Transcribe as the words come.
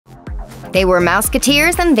They were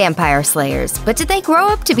Mouseketeers and vampire slayers, but did they grow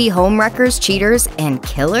up to be homewreckers, cheaters, and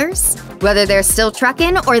killers? Whether they're still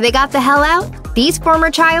truckin' or they got the hell out, these former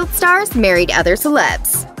child stars married other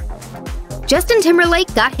celebs. Justin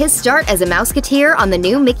Timberlake got his start as a Mouseketeer on the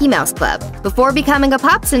new Mickey Mouse Club, before becoming a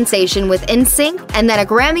pop sensation with NSYNC and then a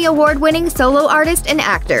Grammy Award-winning solo artist and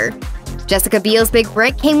actor. Jessica Biel's big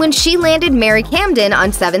break came when she landed Mary Camden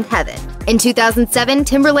on Seventh Heaven. In 2007,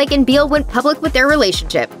 Timberlake and Biel went public with their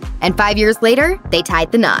relationship, and 5 years later, they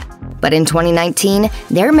tied the knot. But in 2019,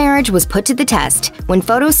 their marriage was put to the test when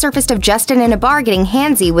photos surfaced of Justin in a bar getting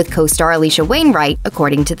handsy with co-star Alicia Wainwright,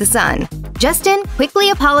 according to The Sun. Justin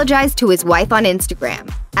quickly apologized to his wife on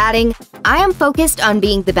Instagram, adding, "I am focused on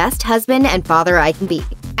being the best husband and father I can be."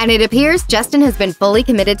 And it appears Justin has been fully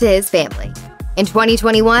committed to his family. In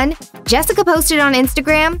 2021, Jessica posted on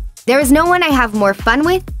Instagram, "There is no one I have more fun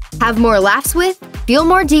with, have more laughs with, feel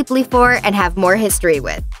more deeply for, and have more history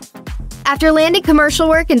with." After landing commercial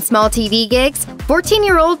work and small TV gigs,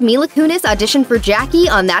 14-year-old Mila Kunis auditioned for Jackie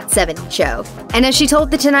on That 70s Show. And as she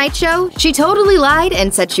told The Tonight Show, she totally lied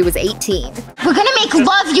and said she was 18. "We're gonna make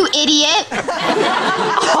love, you idiot!"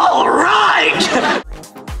 All right!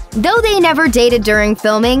 Though they never dated during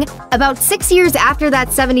filming, about 6 years after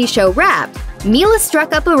That 70s Show wrapped, Mila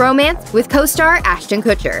struck up a romance with co-star Ashton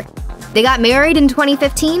Kutcher. They got married in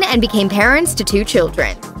 2015 and became parents to 2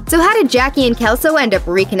 children. So how did Jackie and Kelso end up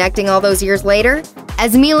reconnecting all those years later?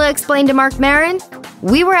 As Mila explained to Mark Maron,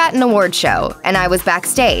 "We were at an award show, and I was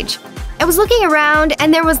backstage. I was looking around,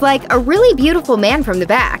 and there was like a really beautiful man from the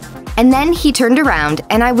back. And then he turned around,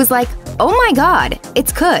 and I was like, oh my god,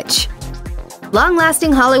 it's Kutch."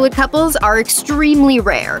 Long-lasting Hollywood couples are extremely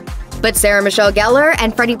rare. But Sarah Michelle Gellar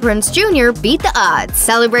and Freddie Prinze Jr. beat the odds,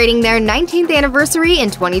 celebrating their 19th anniversary in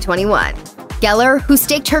 2021. Gellar, who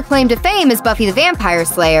staked her claim to fame as Buffy the Vampire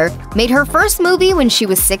Slayer, made her first movie when she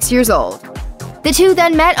was 6 years old. The two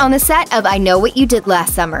then met on the set of I Know What You Did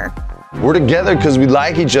Last Summer. We're together because we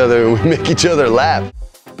like each other and we make each other laugh.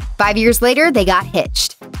 5 years later, they got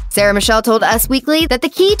hitched. Sarah Michelle told Us Weekly that the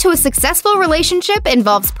key to a successful relationship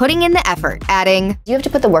involves putting in the effort, adding, "You have to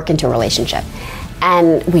put the work into a relationship.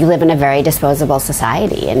 And we live in a very disposable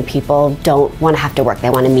society, and people don't want to have to work.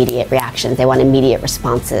 They want immediate reactions. They want immediate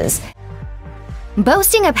responses."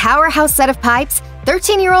 Boasting a powerhouse set of pipes,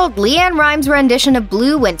 13-year-old LeAnn Rimes' rendition of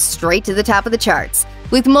Blue went straight to the top of the charts.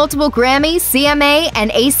 With multiple Grammy, CMA,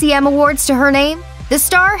 and ACM awards to her name, the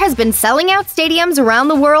star has been selling out stadiums around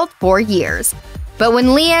the world for years. But when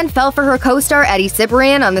LeAnn fell for her co-star Eddie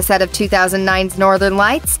Cibrian on the set of 2009's Northern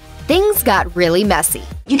Lights, things got really messy.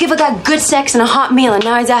 "You give a guy good sex and a hot meal, and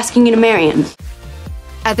now he's asking you to marry him."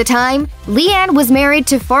 At the time, LeAnn was married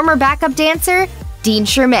to former backup dancer Dean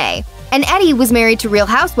Shermay, and Eddie was married to Real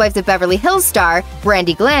Housewives of Beverly Hills star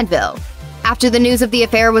Brandi Glanville. After the news of the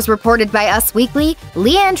affair was reported by Us Weekly,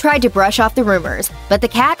 LeAnn tried to brush off the rumors, but the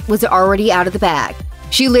cat was already out of the bag.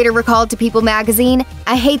 She later recalled to People magazine,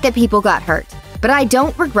 "I hate that people got hurt, but I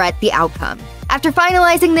don't regret the outcome." After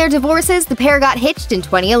finalizing their divorces, the pair got hitched in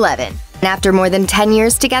 2011. And after more than 10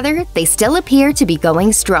 years together, they still appear to be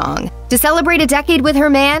going strong. To celebrate a decade with her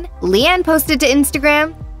man, LeAnn posted to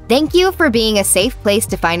Instagram, "Thank you for being a safe place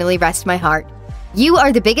to finally rest my heart. You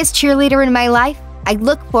are the biggest cheerleader in my life. I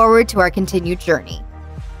look forward to our continued journey."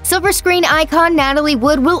 Silver screen icon Natalie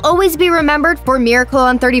Wood will always be remembered for Miracle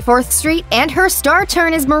on 34th Street and her star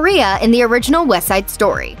turn as Maria in the original West Side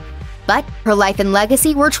Story. But her life and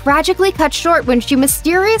legacy were tragically cut short when she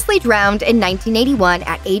mysteriously drowned in 1981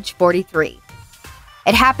 at age 43.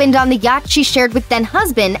 It happened on the yacht she shared with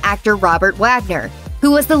then-husband, actor Robert Wagner,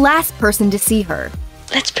 who was the last person to see her.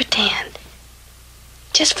 "Let's pretend,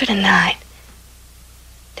 just for the night,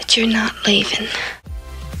 that you're not leaving."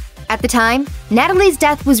 At the time, Natalie's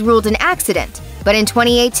death was ruled an accident, but in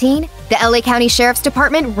 2018, the LA County Sheriff's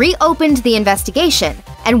Department reopened the investigation,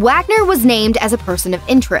 and Wagner was named as a person of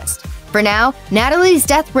interest. For now, Natalie's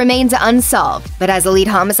death remains unsolved, but as a lead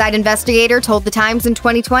homicide investigator told The Times in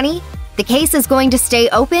 2020, the case is going to stay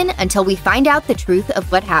open until we find out the truth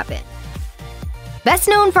of what happened. Best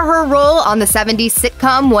known for her role on the 70s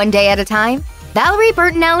sitcom One Day at a Time, Valerie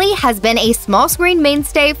Bertinelli has been a small-screen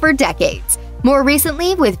mainstay for decades, more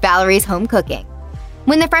recently with Valerie's Home Cooking.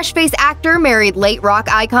 When the fresh-faced actor married late rock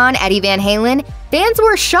icon Eddie Van Halen, fans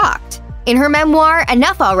were shocked. In her memoir,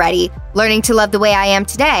 Enough Already, Learning to Love the Way I Am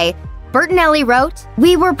Today, Bertinelli wrote,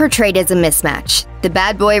 "We were portrayed as a mismatch, the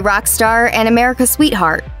bad boy rock star and America's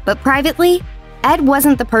sweetheart, but privately, Ed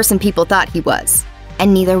wasn't the person people thought he was,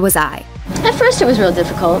 and neither was I." At first it was real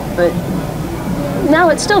difficult, but now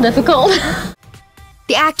it's still difficult.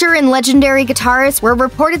 The actor and legendary guitarist were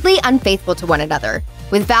reportedly unfaithful to one another.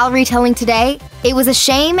 with Valerie telling Today, "It was a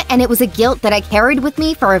shame and it was a guilt that I carried with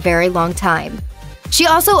me for a very long time." She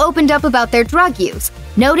also opened up about their drug use,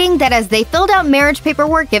 noting that as they filled out marriage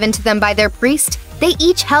paperwork given to them by their priest, they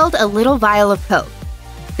each held a little vial of coke.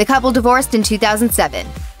 The couple divorced in 2007.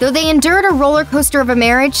 Though they endured a roller coaster of a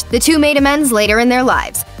marriage, the two made amends later in their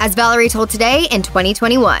lives, as Valerie told Today in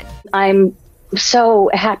 2021. I'm so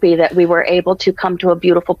happy that we were able to come to a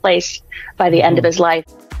beautiful place by the end of his life.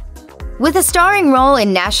 With a starring role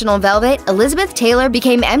in National Velvet, Elizabeth Taylor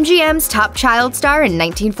became MGM's top child star in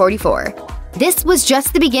 1944. This was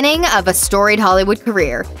just the beginning of a storied Hollywood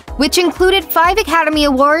career, which included 5 Academy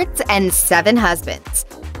Awards and 7 husbands,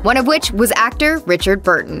 one of which was actor Richard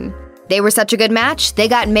Burton. They were such a good match, they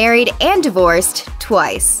got married and divorced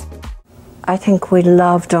twice. I think we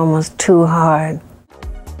loved almost too hard.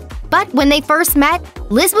 But when they first met,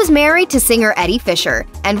 Liz was married to singer Eddie Fisher,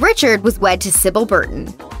 and Richard was wed to Sybil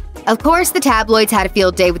Burton. Of course, the tabloids had a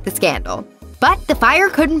field day with the scandal. But the fire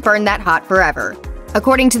couldn't burn that hot forever.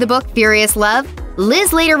 According to the book Furious Love,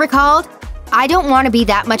 Liz later recalled, "I don't want to be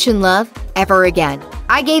that much in love ever again.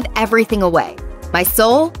 I gave everything away. My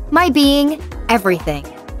soul, my being, everything."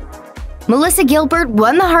 Melissa Gilbert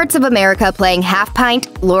won the hearts of America playing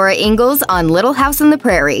half-pint Laura Ingalls on Little House on the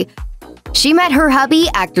Prairie. She met her hubby,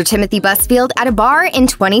 actor Timothy Busfield, at a bar in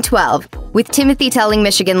 2012, with Timothy telling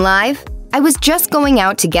Michigan Live, "I was just going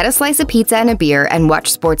out to get a slice of pizza and a beer and watch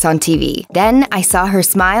sports on TV. Then I saw her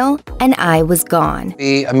smile, and I was gone."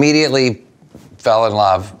 We immediately fell in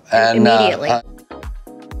love. Immediately.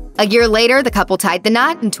 A year later, the couple tied the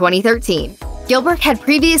knot in 2013. Gilbert had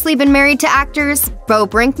previously been married to actors Bo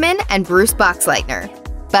Brinkman and Bruce Boxleitner.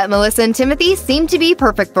 But Melissa and Timothy seemed to be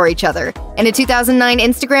perfect for each other. In a 2009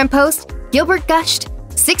 Instagram post, Gilbert gushed,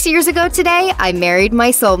 "6 years ago today, I married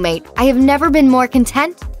my soulmate. I have never been more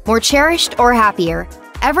content, more cherished, or happier.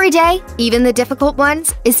 Every day, even the difficult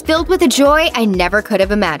ones, is filled with a joy I never could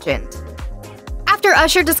have imagined." After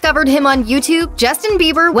Usher discovered him on YouTube, Justin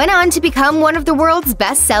Bieber went on to become one of the world's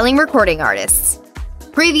best-selling recording artists.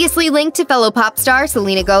 Previously linked to fellow pop star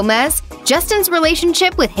Selena Gomez, Justin's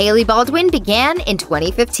relationship with Hailey Baldwin began in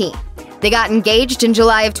 2015. They got engaged in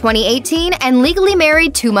July of 2018 and legally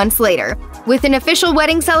married 2 months later, with an official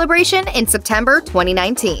wedding celebration in September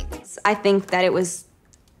 2019. I think that it was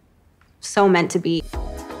so meant to be.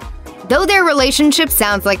 Though their relationship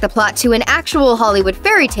sounds like the plot to an actual Hollywood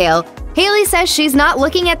fairy tale, Hailey says she's not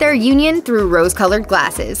looking at their union through rose-colored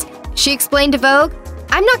glasses. She explained to Vogue,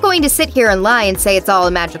 "I'm not going to sit here and lie and say it's all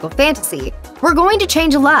a magical fantasy. We're going to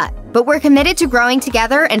change a lot, but we're committed to growing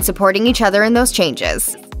together and supporting each other in those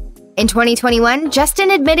changes." In 2021,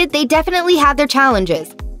 Justin admitted they definitely had their challenges,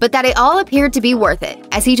 but that it all appeared to be worth it.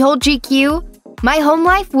 As he told GQ, "My home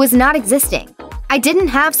life was not existing. I didn't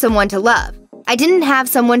have someone to love. I didn't have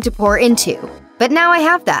someone to pour into. But now I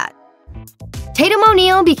have that." Tatum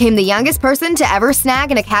O'Neal became the youngest person to ever snag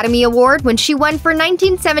an Academy Award when she won for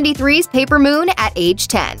 1973's Paper Moon at age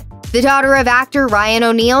 10. The daughter of actor Ryan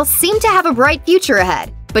O'Neal seemed to have a bright future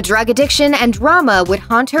ahead, but drug addiction and drama would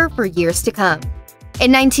haunt her for years to come.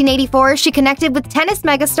 In 1984, she connected with tennis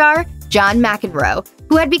megastar John McEnroe,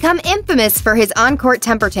 who had become infamous for his on-court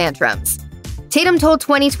temper tantrums. Tatum told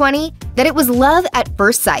 2020 that it was love at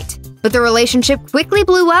first sight, but the relationship quickly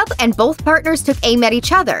blew up and both partners took aim at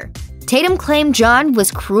each other. Tatum claimed John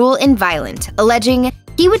was cruel and violent, alleging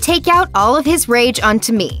he would take out all of his rage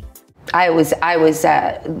onto me. I was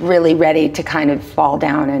really ready to kind of fall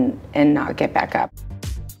down and not get back up.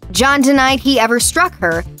 John denied he ever struck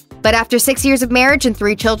her, but after 6 years of marriage and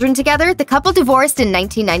 3 children together, the couple divorced in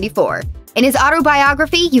 1994. In his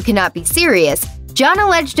autobiography, You Cannot Be Serious, John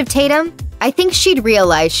alleged of Tatum, "I think she'd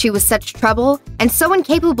realized she was such trouble and so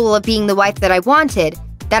incapable of being the wife that I wanted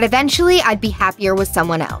that eventually I'd be happier with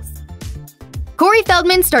someone else." Corey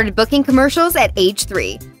Feldman started booking commercials at age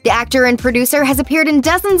 3. The actor and producer has appeared in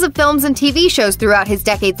dozens of films and TV shows throughout his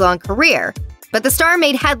decades-long career, but the star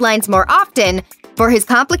made headlines more often for his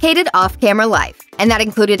complicated off-camera life, and that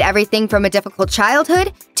included everything from a difficult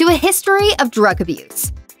childhood to a history of drug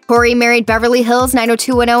abuse. Corey married Beverly Hills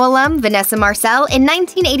 90210 alum Vanessa Marcel in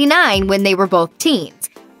 1989 when they were both teens.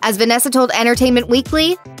 As Vanessa told Entertainment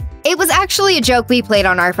Weekly, "It was actually a joke we played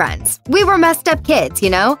on our friends. We were messed up kids, you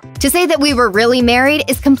know? To say that we were really married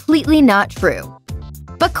is completely not true."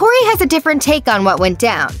 But Corey has a different take on what went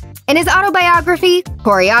down. In his autobiography,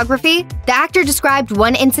 Choreography, the actor described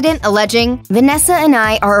one incident alleging, "Vanessa and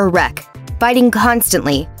I are a wreck, fighting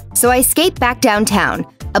constantly, so I escape back downtown.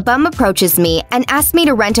 A bum approaches me and asks me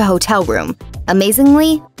to rent a hotel room.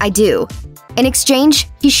 Amazingly, I do. In exchange,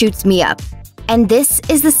 he shoots me up. And this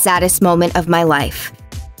is the saddest moment of my life.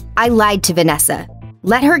 I lied to Vanessa.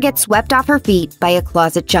 let her get swept off her feet by a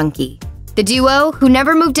closet junkie. The duo, who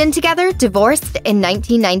never moved in together, divorced in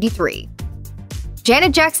 1993.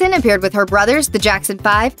 Janet Jackson appeared with her brothers, the Jackson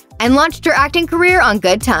 5, and launched her acting career on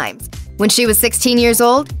Good Times. When she was 16 years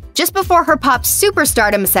old, just before her pop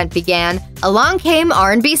superstardom ascent began, along came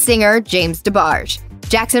R&B singer James DeBarge.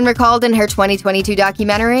 Jackson recalled in her 2022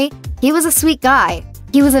 documentary, "He was a sweet guy.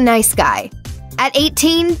 He was a nice guy." At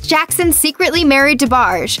 18, Jackson secretly married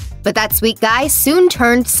DeBarge, but that sweet guy soon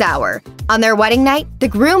turned sour. On their wedding night, the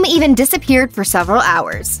groom even disappeared for several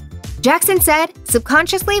hours. Jackson said,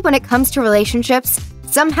 "Subconsciously, when it comes to relationships,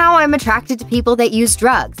 somehow I'm attracted to people that use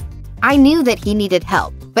drugs. I knew that he needed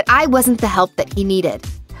help, but I wasn't the help that he needed."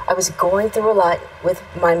 I was going through a lot with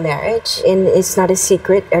my marriage, and it's not a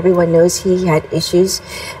secret. Everyone knows he had issues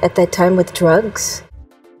at that time with drugs.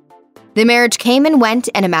 The marriage came and went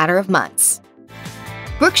in a matter of months.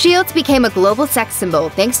 Brooke Shields became a global sex symbol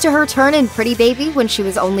thanks to her turn in Pretty Baby when she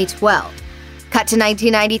was only 12. Cut to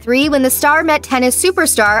 1993 when the star met tennis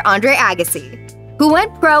superstar Andre Agassi, who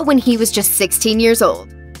went pro when he was just 16 years old.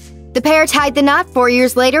 The pair tied the knot 4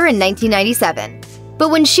 years later in 1997. But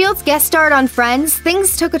when Shields guest starred on Friends,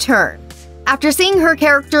 things took a turn. After seeing her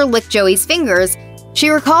character lick Joey's fingers, she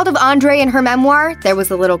recalled of Andre in her memoir, There Was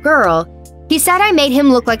a Little Girl. He said, "I made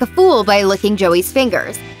him look like a fool by licking Joey's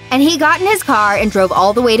fingers." And he got in his car and drove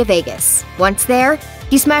all the way to Vegas. Once there,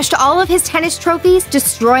 he smashed all of his tennis trophies,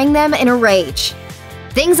 destroying them in a rage.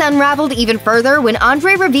 Things unraveled even further when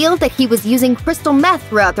Andre revealed that he was using crystal meth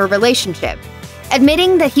throughout their relationship,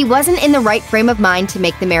 admitting that he wasn't in the right frame of mind to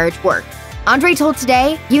make the marriage work. Andre told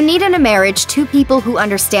Today, "You need in a marriage two people who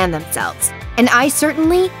understand themselves. And I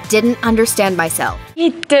certainly didn't understand myself." He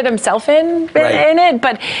did himself in it,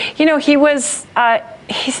 but, you know, he's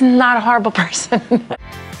not a horrible person.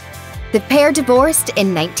 The pair divorced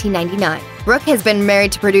in 1999. Brooke has been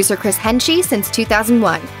married to producer Chris Henchy since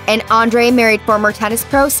 2001, and Andre married former tennis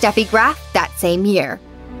pro Steffi Graf that same year.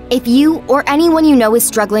 If you or anyone you know is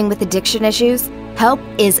struggling with addiction issues, help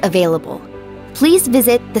is available. Please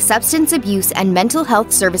visit the Substance Abuse and Mental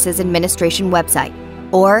Health Services Administration website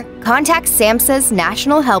or contact SAMHSA's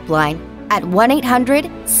National Helpline at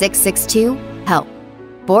 1-800-662-HELP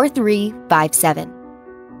 4357.